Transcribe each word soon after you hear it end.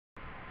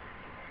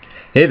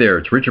Hey there,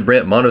 it's Richard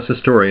Brandt, Monos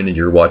Historian, and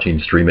you're watching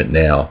Stream It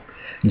Now.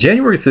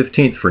 January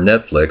 15th for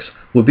Netflix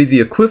will be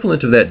the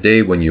equivalent of that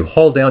day when you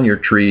haul down your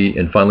tree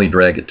and finally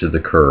drag it to the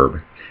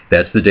curb.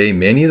 That's the day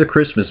many of the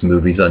Christmas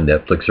movies on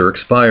Netflix are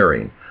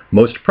expiring.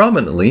 Most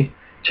prominently,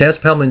 Chazz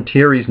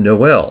Palminteri's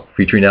Noel,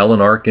 featuring Alan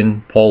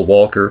Arkin, Paul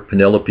Walker,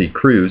 Penelope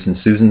Cruz, and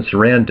Susan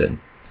Sarandon.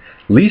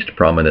 Least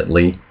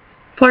prominently,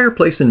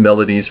 Fireplace and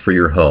Melodies for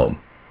Your Home.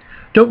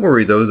 Don't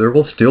worry though, there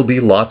will still be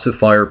lots of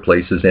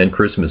fireplaces and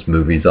Christmas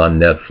movies on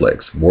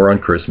Netflix. War on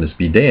Christmas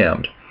be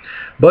damned.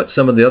 But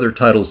some of the other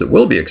titles that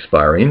will be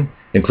expiring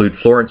include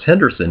Florence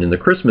Henderson in The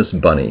Christmas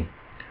Bunny,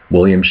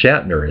 William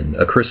Shatner in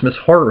A Christmas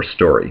Horror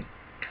Story,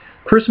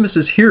 Christmas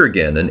is Here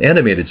Again, an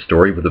animated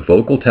story with the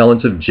vocal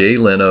talents of Jay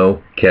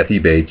Leno, Kathy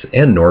Bates,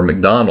 and Norm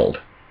Macdonald,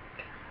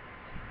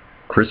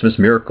 Christmas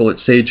Miracle at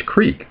Sage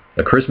Creek,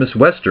 a Christmas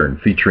Western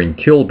featuring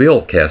Kill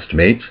Bill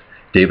castmates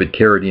David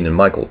Carradine and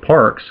Michael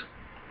Parks,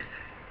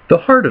 The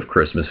Heart of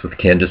Christmas with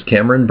Candace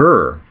Cameron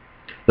Bure,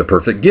 The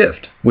Perfect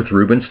Gift with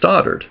Ruben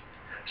Stoddard,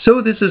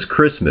 So This Is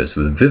Christmas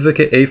with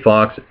Vivica A.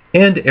 Fox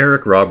and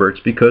Eric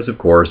Roberts, because of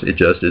course it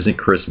just isn't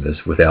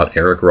Christmas without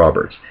Eric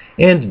Roberts,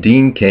 and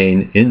Dean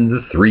Cain in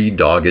The Three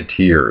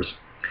Doggeteers.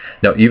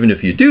 Now, even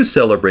if you do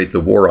celebrate the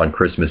war on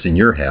Christmas in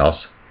your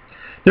house,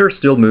 there are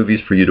still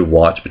movies for you to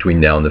watch between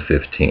now and the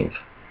 15th.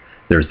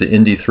 There's the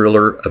indie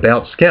thriller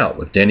About Scout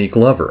with Danny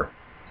Glover,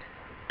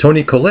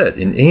 Toni Collette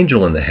in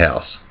Angel in the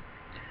House,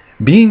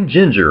 Being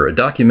Ginger, a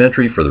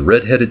documentary for the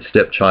red-headed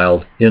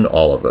stepchild in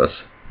All of Us,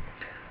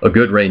 A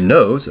Good Rain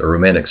Knows, a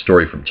romantic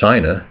story from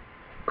China,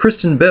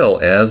 Kristen Bell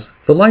as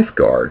The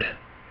Lifeguard,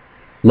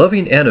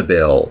 Loving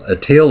Annabelle, a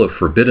tale of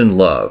forbidden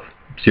love.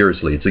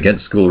 Seriously, it's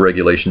against school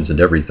regulations and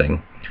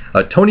everything.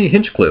 Tony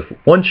Hinchcliffe,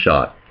 One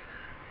Shot,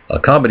 a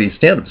comedy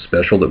stand-up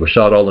special that was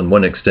shot all in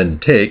one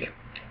extended take.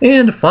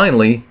 And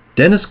finally,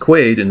 Dennis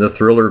Quaid in the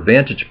thriller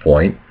Vantage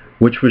Point,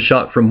 which was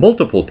shot from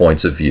multiple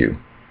points of view,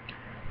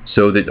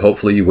 so that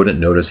hopefully you wouldn't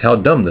notice how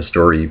dumb the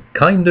story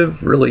kind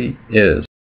of really is.